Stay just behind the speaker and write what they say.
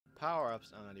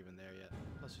power-ups, I'm not even there yet.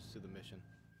 Let's just do the mission.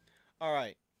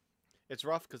 Alright. It's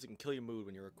rough because it can kill your mood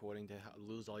when you're recording to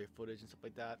lose all your footage and stuff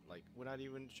like that. Like, we're not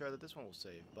even sure that this one will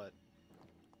save, but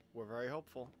we're very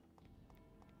hopeful.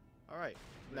 Alright.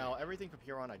 Now, everything from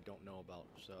here on I don't know about,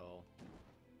 so...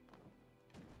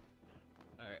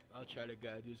 Alright, I'll try to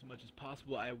guide you as much as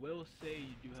possible. I will say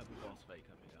you do have a boss fight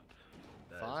coming up.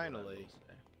 That is what I will Finally.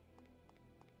 say.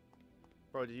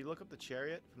 Bro, did you look up the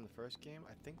chariot from the first game?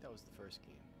 I think that was the first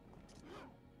game.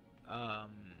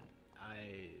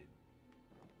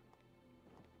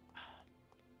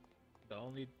 The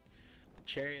only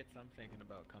chariots I'm thinking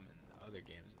about come in other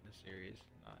games in the series,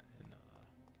 not in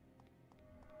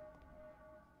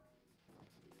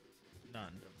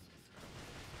none.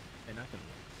 And I can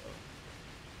look though.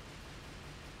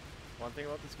 One thing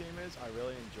about this game is I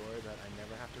really enjoy that I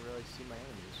never have to really see my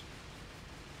enemies.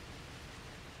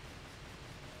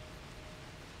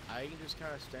 I can just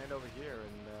kind of stand over here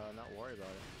and not worry about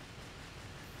it.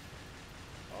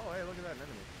 Oh, hey, look at that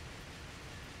enemy.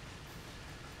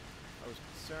 I was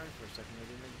concerned for a second they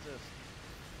didn't exist.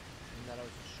 And that I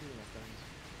was just shooting at things.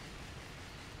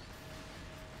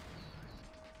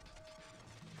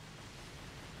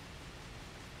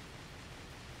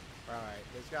 Alright,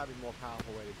 there's gotta be a more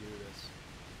powerful way to do this.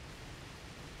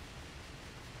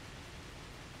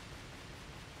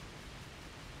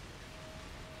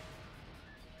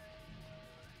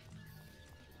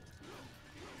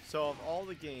 So, of all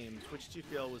the games, which do you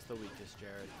feel was the weakest,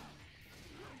 Jared?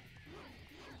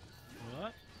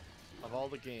 What? Of all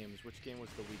the games, which game was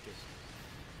the weakest?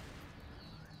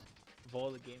 Of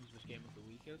all the games, which game was the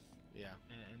weakest? Yeah.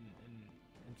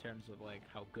 In terms of like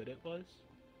how good it was?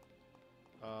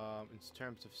 In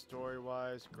terms of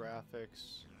story-wise,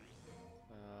 graphics,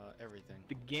 everything.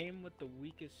 The game with the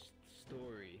weakest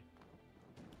story,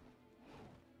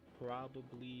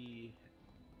 probably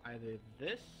either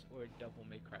this or Devil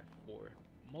May Cry 4.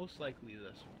 Most likely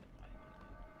this one,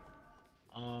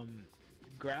 in my opinion.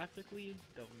 Graphically,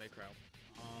 Devil May Cry.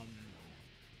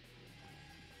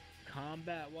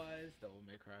 Combat-wise, Devil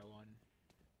May Cry 1.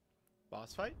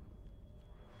 Boss fight?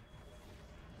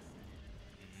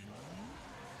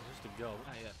 Just a go.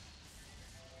 Ah, yeah.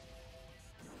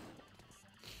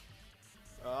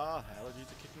 Ah, allergies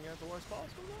to kicking out the worst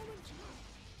possible moment.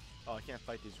 Oh, I can't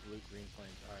fight these green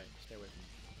flames. Alright, stay away from me.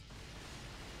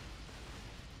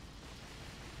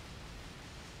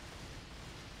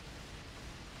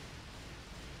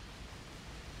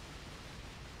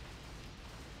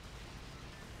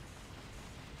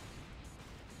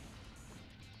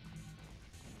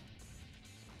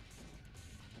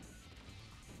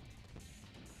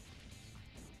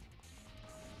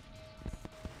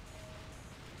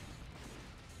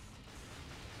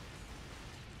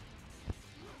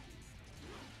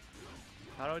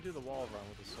 How do I do the wall run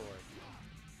with the sword?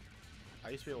 I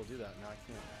used to be able to do that, now I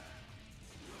can't.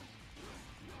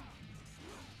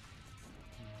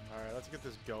 Alright, let's get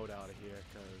this goat out of here,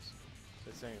 because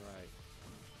this ain't right.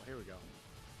 Oh, here we go.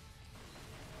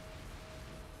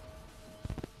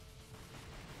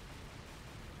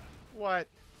 What?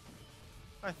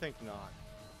 I think not.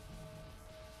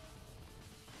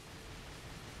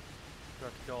 Do I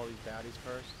have to kill all these baddies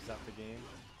first? Is that the game?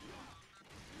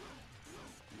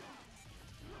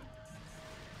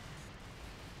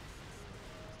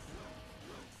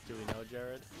 Do we know,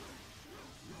 Jared?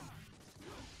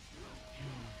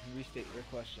 Restate your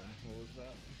question. What was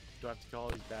that? Do I have to kill all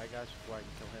these bad guys before I can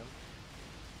kill him?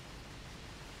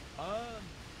 I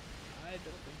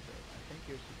don't think so. I think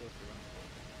you're supposed to run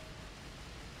forward.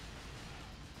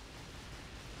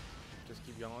 Just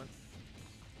keep going?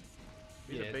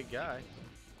 He's Yeah, a big guy.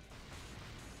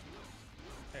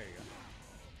 There you go.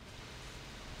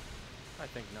 I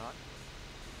think not.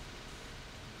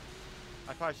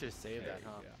 I probably should have saved There that, you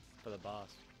huh? go. For the boss.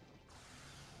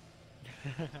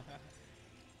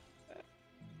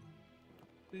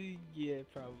 Yeah,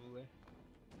 probably.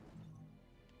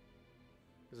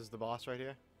 Is this the boss right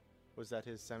here? Was that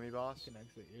his semi-boss? You can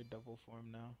exit your double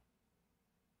form now.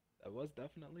 That was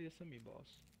definitely a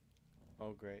semi-boss.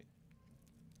 Oh, great.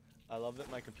 I love that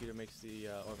my computer makes the,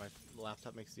 or my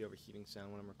laptop makes the overheating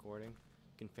sound when I'm recording.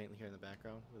 You can faintly hear in the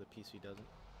background, where the PC doesn't.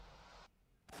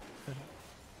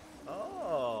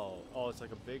 Oh! Oh, it's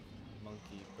like a big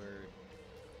monkey bird.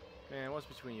 Man, what's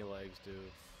between your legs,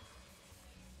 dude?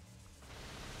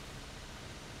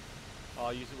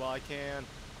 I'll use it while I can.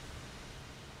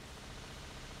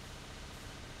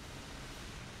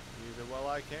 Use it while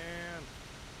I can.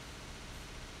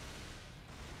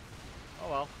 Oh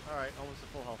well, alright, almost a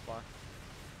full health bar.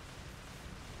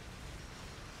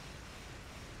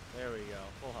 There we go,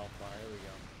 full health bar, here we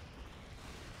go.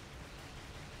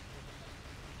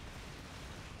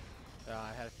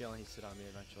 I had a feeling he'd sit on me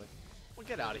eventually. Well,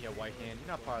 get out of here, White Hand. You're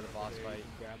not part of the boss fight.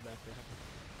 Grab that for him.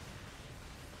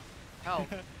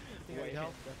 Help. You think I need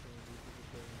help? Definitely needs to be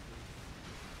going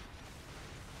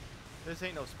to. This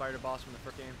ain't no spider boss from the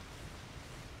first game.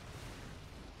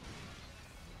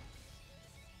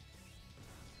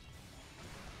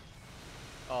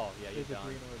 Oh, yeah, you're There's a done.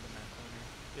 green orb in that corner.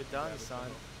 You're done, Grab it for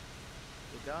son. help.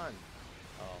 You're done.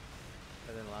 Oh.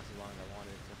 That didn't last as long as I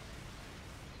wanted it to.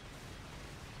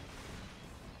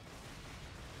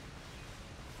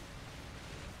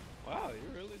 Wow,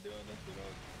 you're really doing this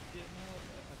without getting help?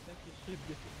 I think you should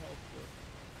get some help, but...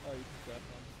 Oh, you just got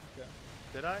one. Okay.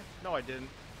 Did I? No, I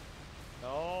didn't.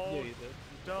 No. Yeah, you did.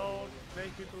 Don't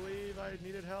make me believe I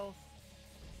needed health.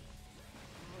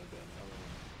 Oh, I got another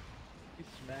one. He's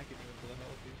smacking you into the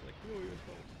health. He's like, oh, your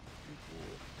health. You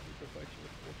fool. You perfection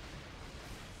with fool.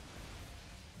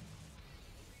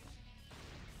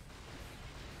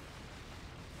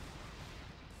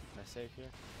 Am I safe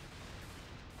here?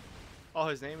 Oh,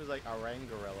 his name is like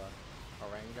Orangorilla.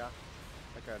 Oranga?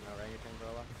 Like an orangutan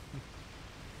gorilla?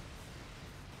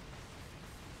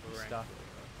 He's stuck.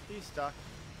 He's stuck.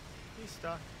 He's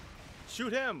stuck.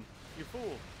 Shoot him! You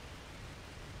fool!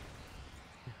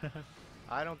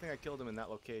 I don't think I killed him in that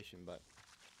location, but...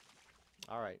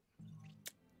 Alright.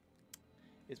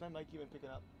 Is my mic even picking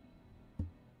up?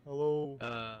 Hello?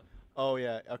 Oh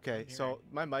yeah, okay. So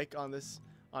my mic on this,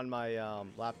 on my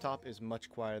laptop is much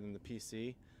quieter than the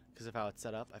PC because of how it's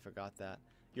set up. I forgot that.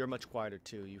 You're much quieter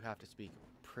too. You have to speak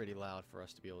pretty loud for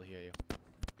us to be able to hear you.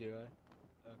 Do I?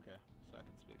 Okay, so I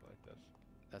can speak like this.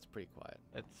 That's pretty quiet.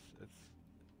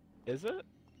 Is it?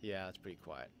 Yeah, it's pretty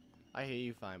quiet. I hear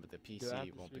you fine, but the Do I have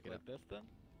PC to won't speak pick it like up. this then?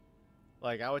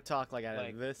 Like I would talk like at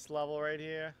Like- this level right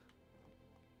here.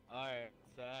 Alright,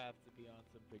 so I have to be on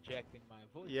some projecting my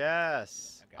voice.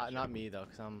 Yes. I gotcha. Not me though,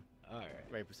 because I'm Alright.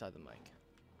 right beside the mic.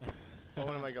 What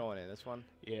one am I going in? This one?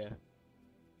 Yeah.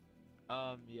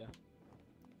 Yeah.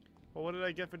 Well, what did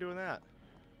I get for doing that?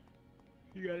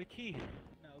 You got a key.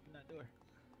 Now open that door.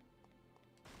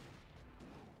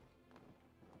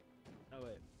 Oh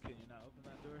wait, can you not open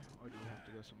that door? Or do you have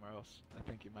to go somewhere else? I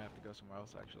think you might have to go somewhere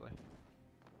else actually.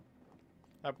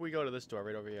 How about we go to this door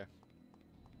right over here?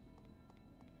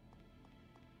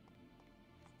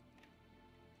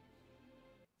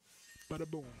 Bada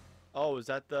boom. Oh, is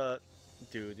that the...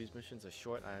 Dude, these missions are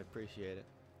short and I appreciate it.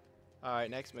 Alright,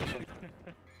 next mission.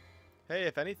 Hey,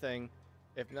 if anything,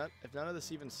 if none of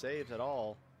this even saves at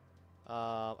all,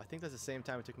 I think that's the same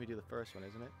time it took me to do the first one,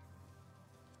 isn't it?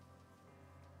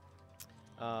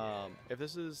 If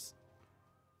this is...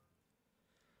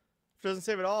 If it doesn't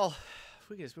save at all,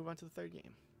 we can just move on to the third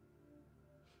game.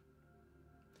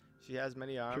 She has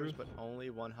many arms, but only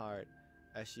one heart,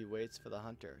 as she waits for the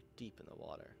hunter deep in the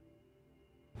water.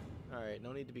 Alright,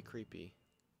 no need to be creepy.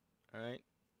 Alright?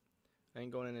 I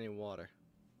ain't going in any water.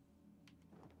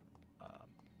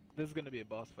 This is gonna be a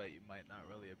boss fight you might not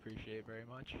really appreciate very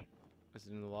much. Is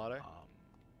it in the water?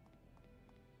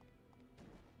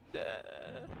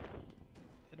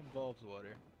 It involves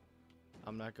water.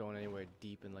 I'm not going anywhere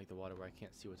deep in like the water where I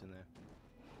can't see what's in there.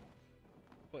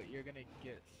 But you're gonna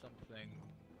get something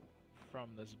from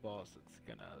this boss that's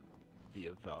gonna be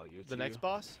of value to The next you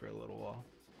boss? for a little while.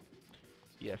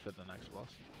 Yeah, for the next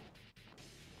boss.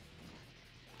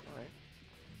 Alright.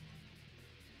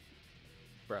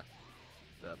 Bruh.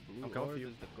 The blue I'm coming for orb you.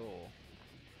 is the goal.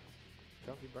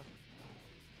 Comfy, bro.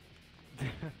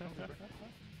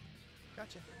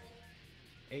 Gotcha.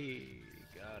 Hey,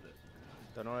 got it.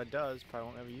 Don't know what it does. Probably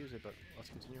won't ever use it, but let's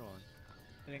continue on.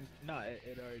 I think, no,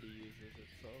 it already uses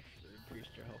itself. It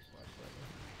increased your health bar slightly.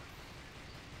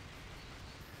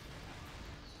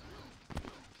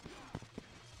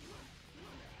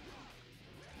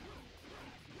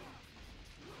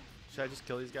 Should I just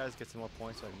kill these guys, get some more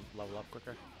points so I can level up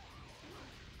quicker?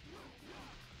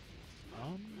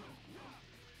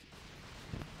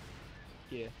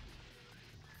 Yeah.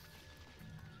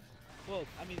 Well,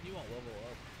 I mean, you won't level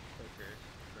up quicker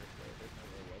per se. There's no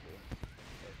real level.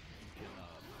 But you can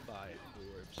buy blue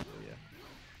orbs, so yeah.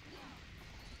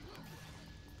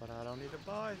 But I don't need to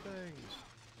buy things.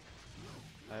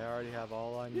 I already have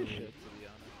all I You need. should, to be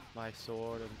honest. My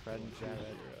sword and friend Jared.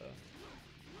 Jared.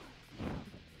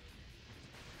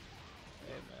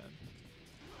 Hey, man.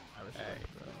 I respect it,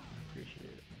 bro. I appreciate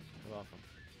it. You're welcome.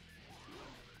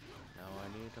 Now I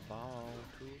need to borrow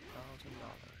 $2,000.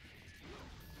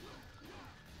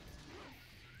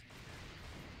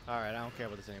 Alright, I don't care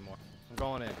about this anymore. I'm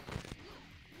going in.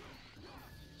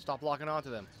 Stop locking onto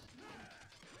them.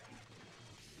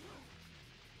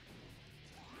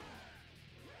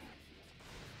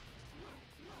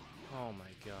 Oh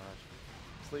my gosh.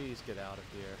 Please get out of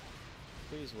here.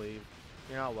 Please leave.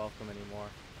 You're not welcome anymore.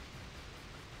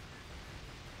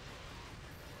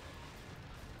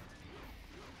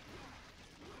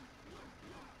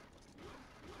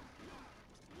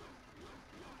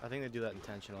 I think they do that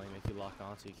intentionally, make you lock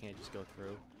on so you can't just go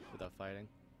through without fighting.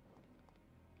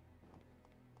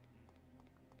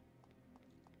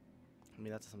 I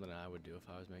mean, that's something I would do if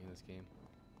I was making this game.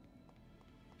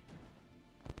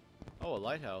 Oh, a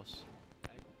lighthouse.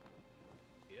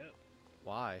 Yep.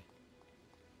 Why?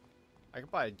 I could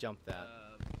probably jump that,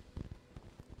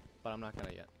 but I'm not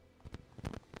gonna yet.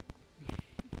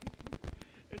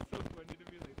 It's so funny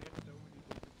to me, like, they have so many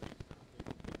different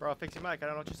things. Bro, fix your mic. I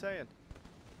don't know what you're saying.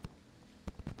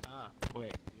 Ah,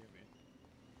 wait, you hear me?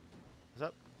 What's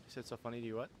up? You said so funny to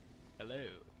you what? Hello.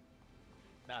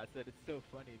 Nah, I said it's so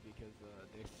funny because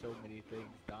there's so many things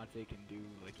Dante can do.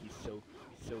 Like he's so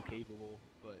capable,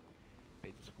 but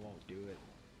they just won't do it.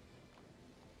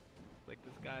 Like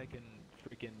this guy can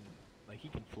freaking like he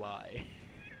can fly.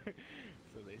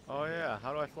 So they say, Oh yeah,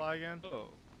 how do I fly again? oh,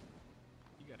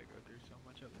 you gotta go through so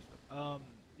much other stuff.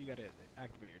 You gotta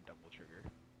activate your double trigger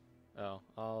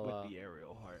Oh, with the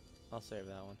aerial heart. I'll save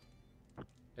that one.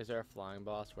 Is there a flying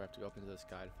boss where I have to go up into the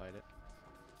sky to fight it?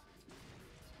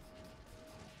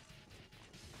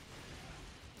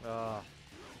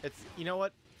 It's, you know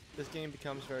what? This game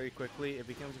becomes very quickly, it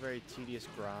becomes a very tedious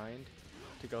grind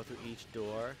to go through each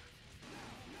door.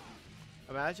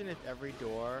 Imagine if every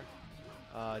door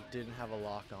didn't have a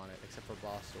lock on it, except for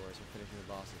boss doors and finishing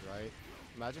the bosses, right?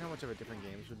 Imagine how much of a different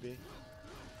games would be.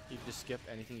 You could just skip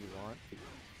anything you want.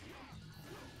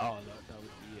 Oh, that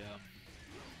would be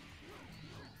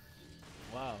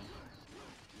wow.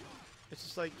 It's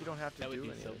just like you don't have to That do would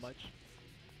be any so of this. much.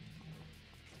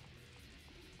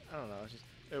 I don't know. It's just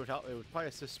it would help. It would probably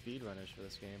assist speedrunners for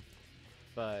this game,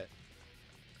 but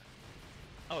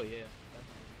Oh yeah,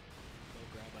 definitely. Go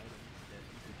grab items that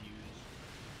you could use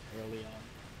early on.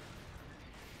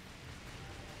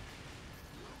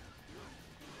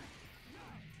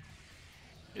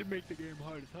 It'd make the game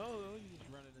hard as hell though. You just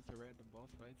running into random boss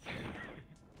fights.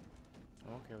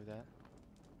 I'm okay with that.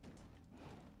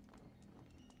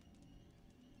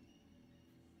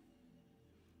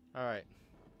 All right.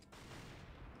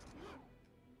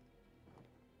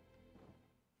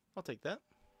 I'll take that.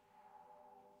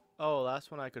 Oh,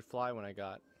 last one I could fly when I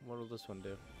got. What will this one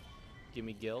do? Give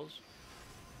me gills?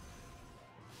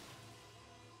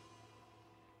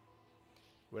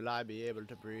 Will I be able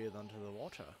to breathe under the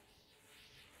water?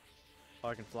 Oh,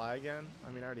 I can fly again?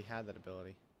 I mean, I already had that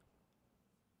ability.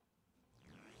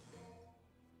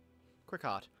 Quick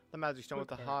Heart. The magic stone with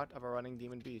the heart of a running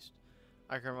demon beast.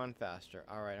 I can run faster.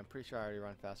 Alright, I'm pretty sure I already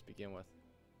run fast to begin with.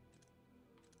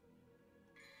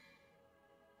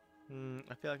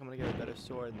 I feel like I'm gonna get a better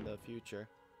sword in the future.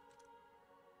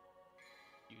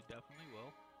 You definitely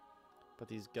will. But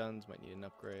these guns might need an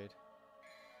upgrade.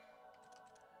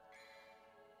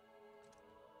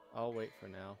 I'll wait for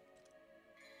now.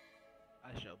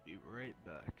 I shall be right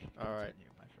back. All right.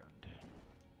 Continue, my friend.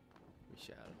 We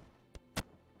shall.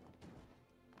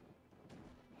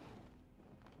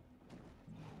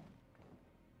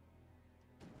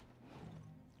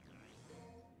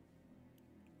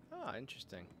 Ah,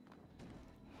 interesting.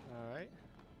 All right.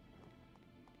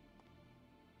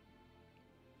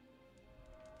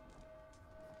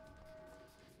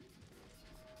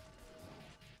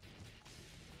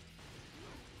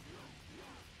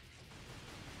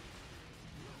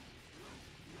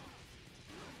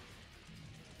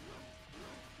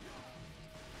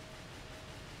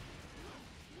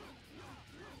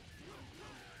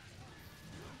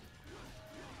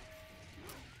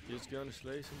 Just gonna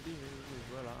slay some demons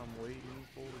while I'm waiting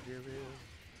for Jerry.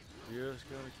 Just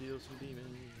gonna kill some demons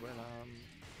while I'm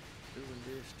doing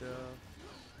this stuff.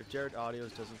 If Jared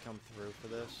Audios doesn't come through for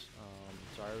this,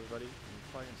 sorry everybody.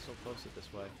 I'm probably gonna still post it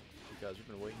this way because we've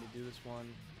been waiting to do this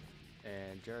one.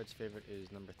 And Jared's favorite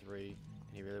is number 3,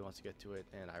 and he really wants to get to it,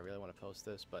 and I really want to post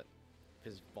this, but if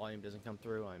his volume doesn't come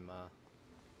through, I'm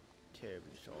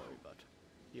terribly sorry, but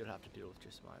you'll have to deal with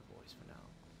just my voice for now.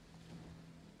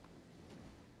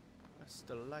 That's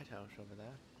the lighthouse over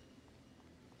there.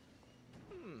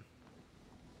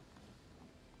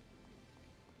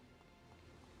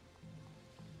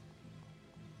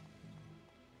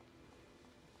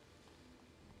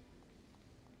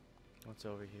 What's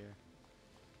over here?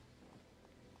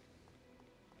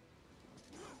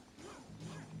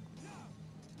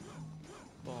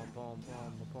 Boom, boom,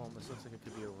 boom, boom. This looks like it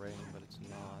could be a ring, but it's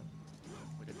not.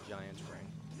 Like a giant's ring.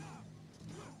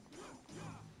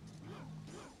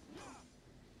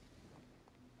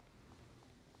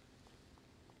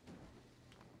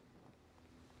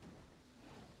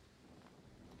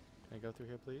 Can I go through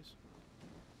here, please?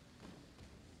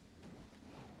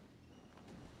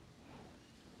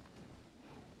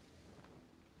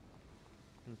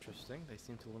 Interesting. They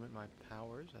seem to limit my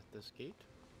powers at this gate.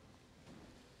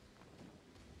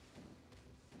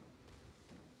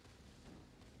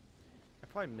 I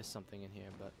probably missed something in here,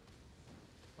 but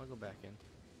I'll go back in.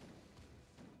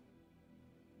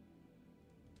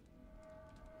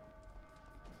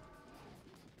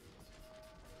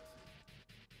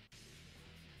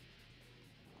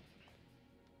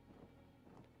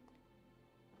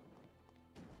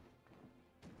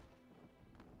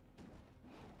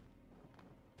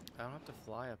 I don't have to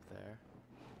fly up there.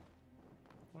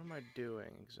 What am I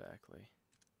doing exactly?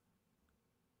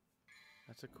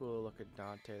 That's a cooler look at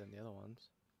Dante than the other ones.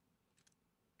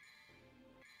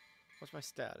 What's my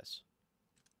status?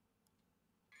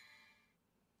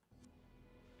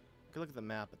 I could look at the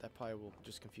map, but that probably will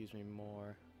just confuse me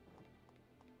more.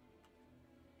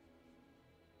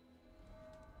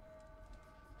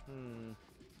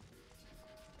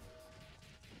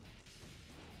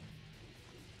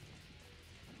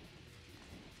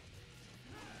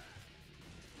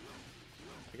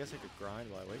 I guess I could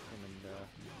grind while I wait for him and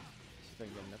see if I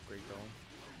can get an upgrade going.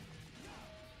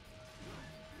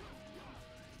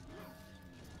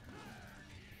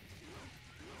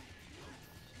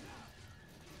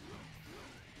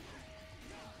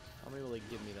 How many will they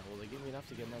give me though? Will they give me enough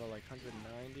to get another like 190,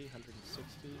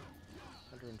 160,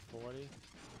 140?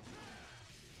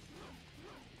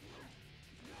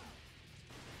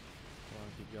 Come on,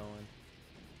 keep going.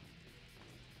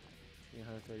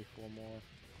 134 more.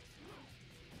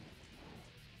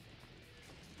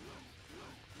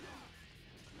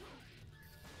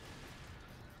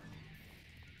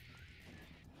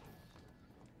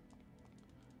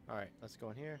 Alright, let's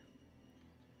go in here.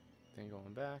 Then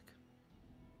going back.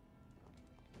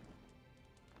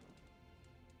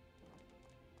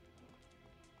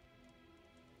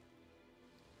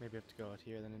 Maybe I have to go out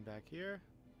here, then in back here.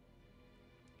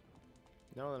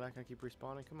 No, they're not gonna keep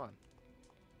respawning. Come on.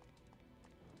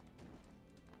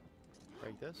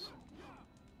 Break this.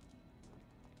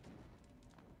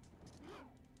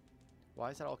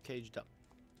 Why is that all caged up?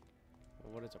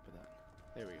 Well, what is up with that?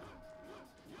 There we go.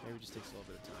 Maybe it just takes a little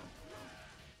bit of time.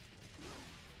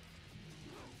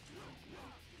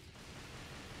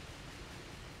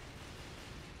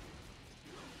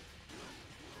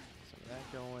 Some of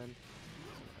that going.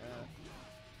 Some of that.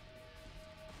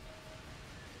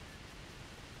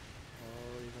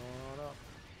 Oh, you're going on up.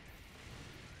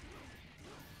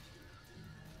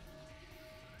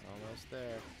 Almost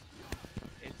there.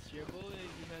 It's your boy.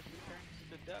 You guys returned to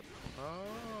the depth.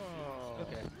 Oh.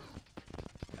 Okay.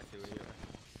 I see where you are.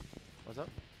 What's up?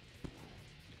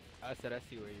 I said I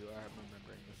see where you are. I'm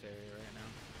remembering this area right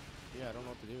now. Yeah, I don't know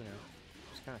what to do now.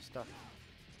 Just kind of stuck.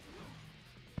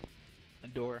 A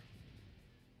door.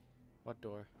 What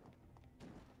door?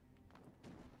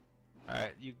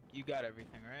 Alright, you got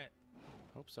everything, right?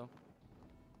 Hope so.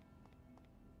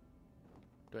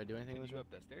 Do I do anything Can with you this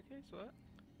go up that staircase? What?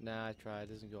 Nah, I tried.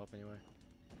 It doesn't go up anywhere.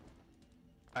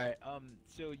 Alright,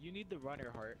 so you need the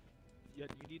runner heart. You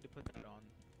need to put that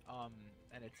on.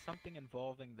 And it's something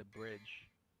involving the bridge,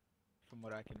 from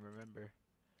what I can remember.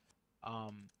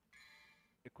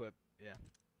 Equip, yeah.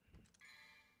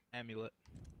 Amulet.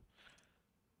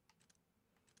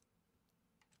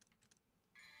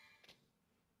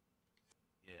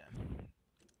 Yeah.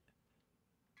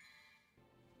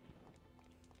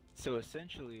 So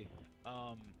essentially,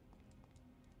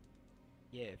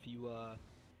 yeah, if you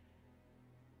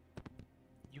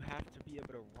you have to be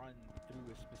able to run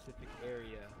through a specific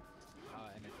area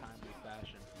in a timely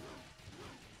fashion.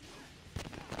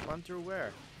 Run through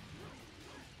where?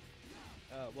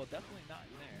 Well, definitely not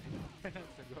in there.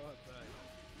 So go outside.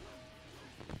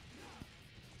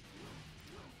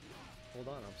 Hold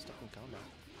on, I'm stuck in combat.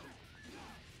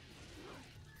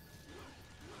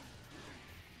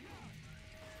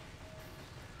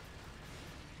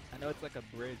 I know it's like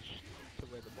a bridge to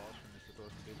where the ball stream is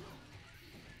supposed to be.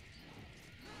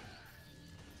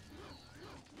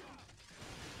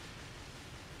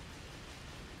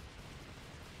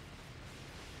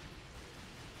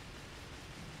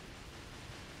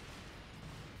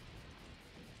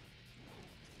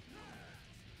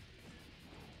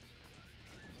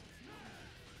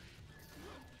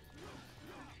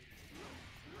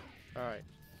 Alright,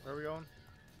 where are we going?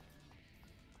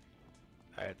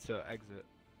 Alright, so exit.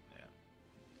 Yeah.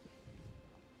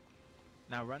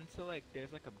 Now run to like,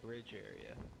 there's like a bridge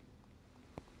area.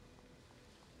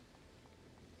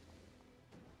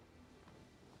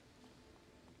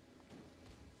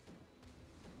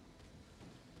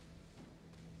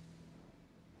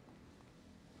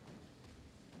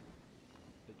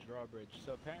 drawbridge.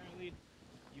 So apparently,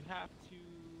 you have to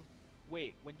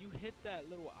wait. When you hit that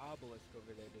little obelisk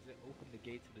over there, does it open the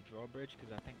gate to the drawbridge?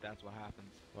 Because I think that's what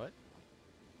happens. What?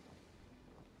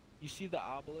 You see the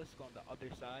obelisk on the other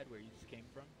side where you just came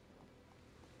from?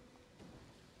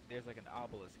 There's like an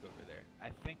obelisk over there. I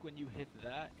think when you hit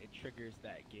that, it triggers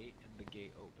that gate and the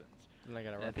gate opens. And I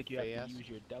gotta And run I think you fast. have to use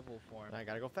your devil form. And I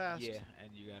gotta go fast. Yeah, and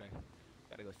you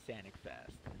gotta go Sonic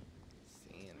fast.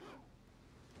 Sand.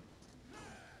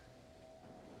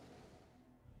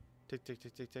 Tick, tick,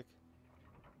 tick, tick, tick.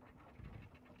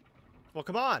 Well,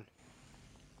 come on.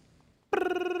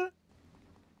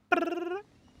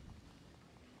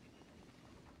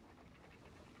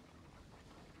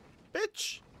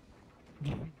 Bitch.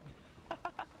 Gotta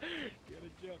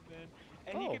jump, man.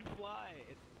 And he can fly.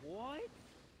 It's what?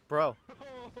 Bro.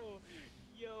 Oh,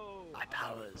 yo. My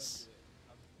powers.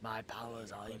 My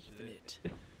powers are infinite.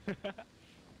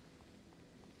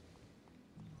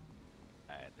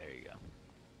 Alright, there you go.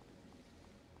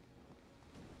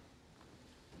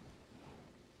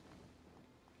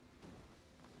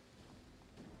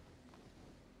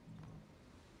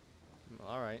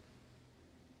 Alright.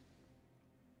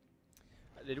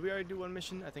 Did we already do one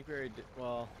mission? I think we already did.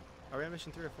 Well, are we on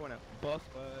mission 3 or 4 now? Boss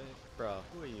fight. Bro,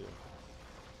 who are you?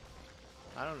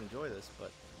 I don't enjoy this,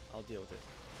 but I'll deal with it.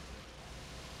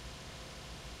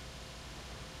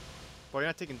 Boy, you're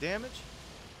not taking damage?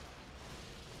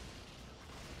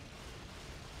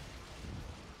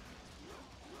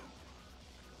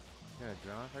 You gonna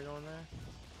drown if I go in there?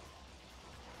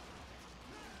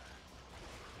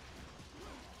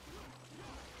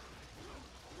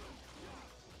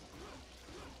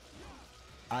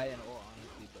 I, in all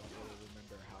honesty, don't really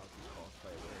remember how this boss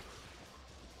fight works.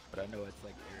 But I know it's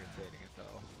like irritating as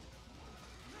hell.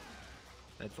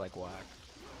 It's like whack.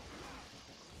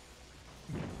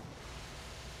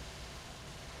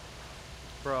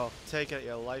 Bro, take it,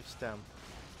 your life stem.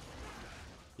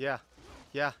 Yeah.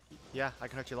 Yeah. Yeah, I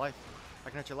can hurt your life.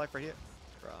 I can hurt your life right here.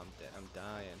 Bro, I'm dead. I'm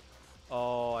dying.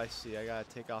 Oh, I see. I gotta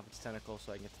take off its tentacles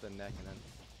so I can get to the neck and then...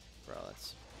 Bro,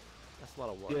 that's a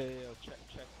lot of work. Yeah. Check.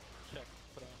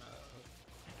 Put on,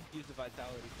 use the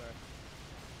vitality star.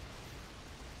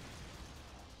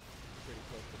 Pretty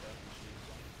close to death.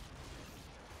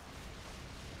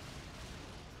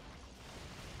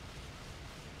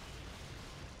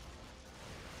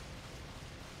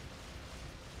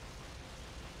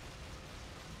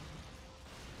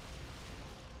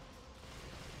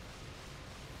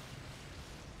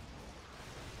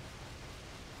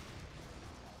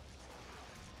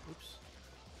 Oops.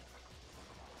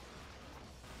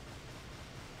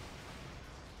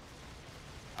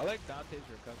 I like Dante's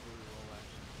recovery roll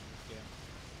action in this game.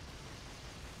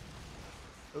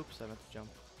 Oops, I meant to jump.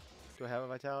 Do I have a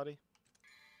vitality?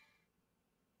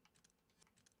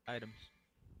 Items.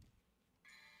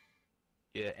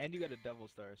 Yeah, and you got a devil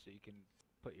star, so you can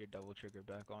put your devil trigger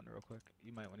back on real quick.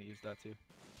 You might want to use that too.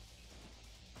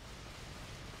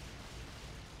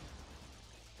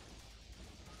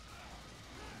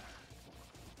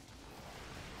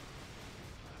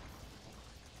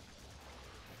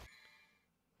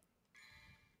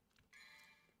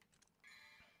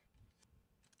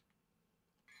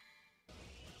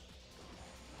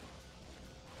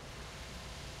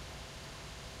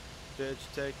 Bitch,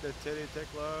 take the titty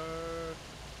tickler.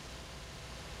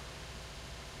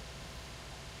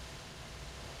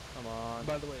 Come on.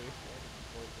 By the way, it's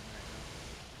poison right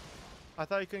now. I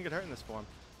thought you couldn't get hurt in this form.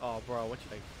 Oh, bro, what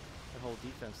you like? The whole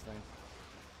defense thing.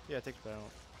 Yeah, take the battle.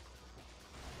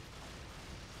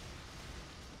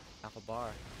 Half a bar.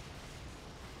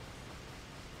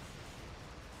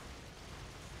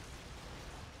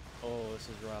 Oh, this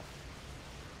is rough.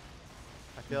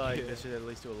 I feel like this should at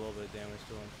least do a little bit of damage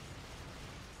to him.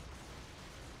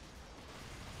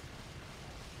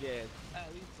 Yeah,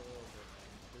 at least a little bit,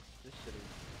 man. This shit is...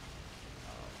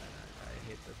 Oh, man, I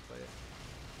hate this fight.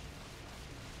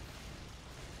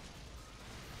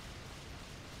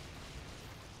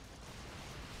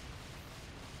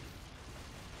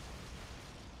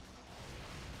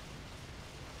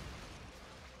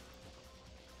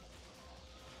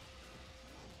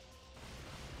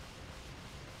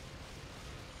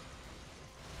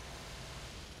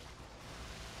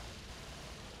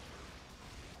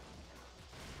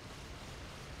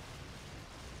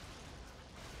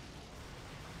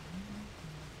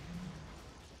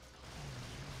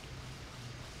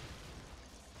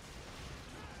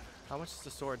 How much does the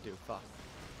sword do? Fuck.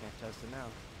 Can't test it now.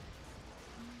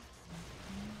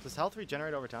 Does health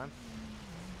regenerate over time?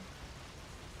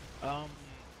 It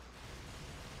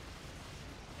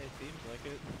seems like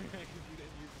it. Because you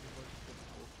didn't use it as much as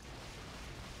possible.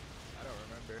 I don't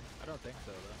remember. I don't think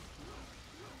so though.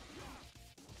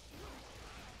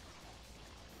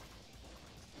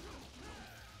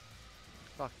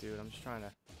 Fuck, dude. I'm just trying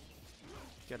to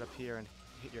get up here and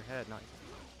hit your head, not.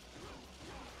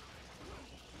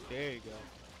 There you go.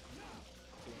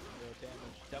 Doing some real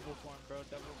damage. Double form, bro.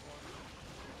 Double form.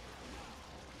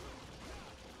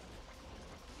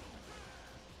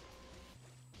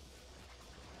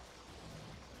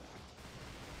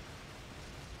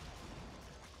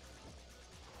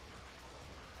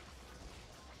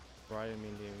 Bro, I didn't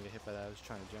mean to even get hit by that. I was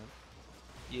trying to jump.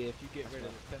 Yeah, if you get That's rid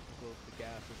of right. the tentacles, the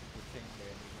gas isn't contained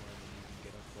there anymore, and then you can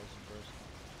get up close and personal.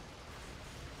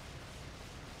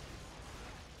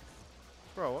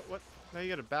 Bro, what? Now you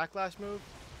got a backlash move?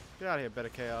 Get out of here, Beta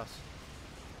Chaos.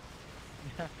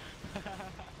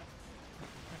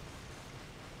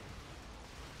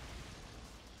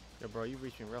 Yo, bro, you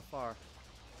reached me real far.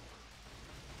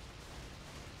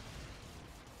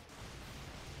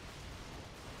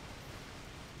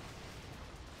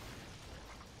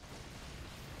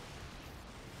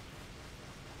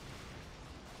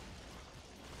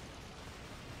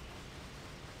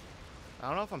 I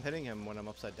don't know if I'm hitting him when I'm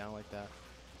upside down like that.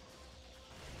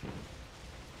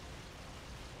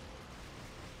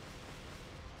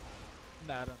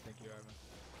 Nah, I don't think you are, man.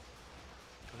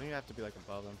 I think I have to be like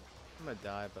above him. I'm gonna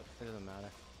die, but it doesn't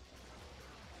matter.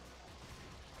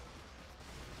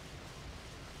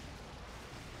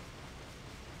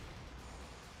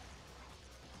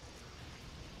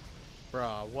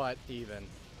 Bruh, what even?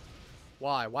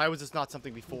 Why? Why was this not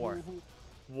something before?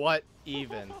 What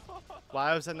even?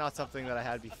 Why was it not something that I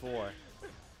had before?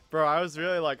 Bro, I was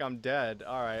really like, I'm dead.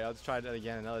 Alright, I'll just try that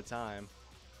again another time.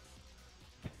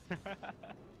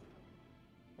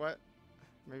 What?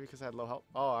 Maybe because I had low health.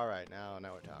 Oh, alright, now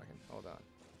we're talking. Hold on.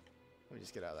 Let me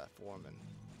just get out of that form and...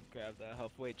 Grab that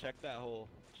health. Wait, check that hole.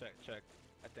 Check.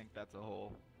 I think that's a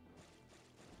hole.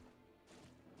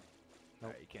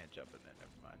 Nope. Alright, you can't jump in there.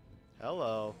 Never mind.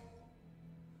 Hello.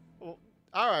 Well,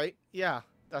 alright, yeah.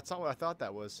 That's not what I thought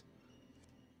that was.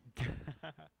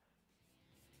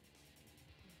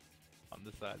 On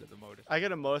the side of the motor. I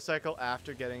get a motorcycle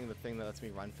after getting the thing that lets me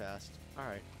run fast.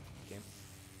 Alright, game.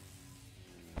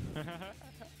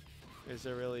 Is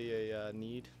there really a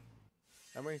need?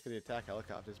 I'm waiting for the attack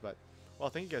helicopters, but... Well,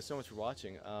 thank you guys so much for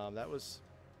watching. That was...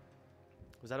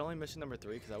 Was that only mission number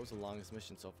 3? Because that was the longest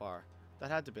mission so far.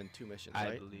 That had to have been 2 missions,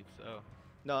 right? I believe so.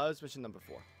 No, that was mission number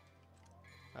 4.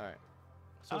 Alright.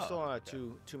 So we're Oh, still on a okay.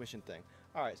 two mission thing.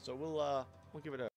 Alright, so we'll give it a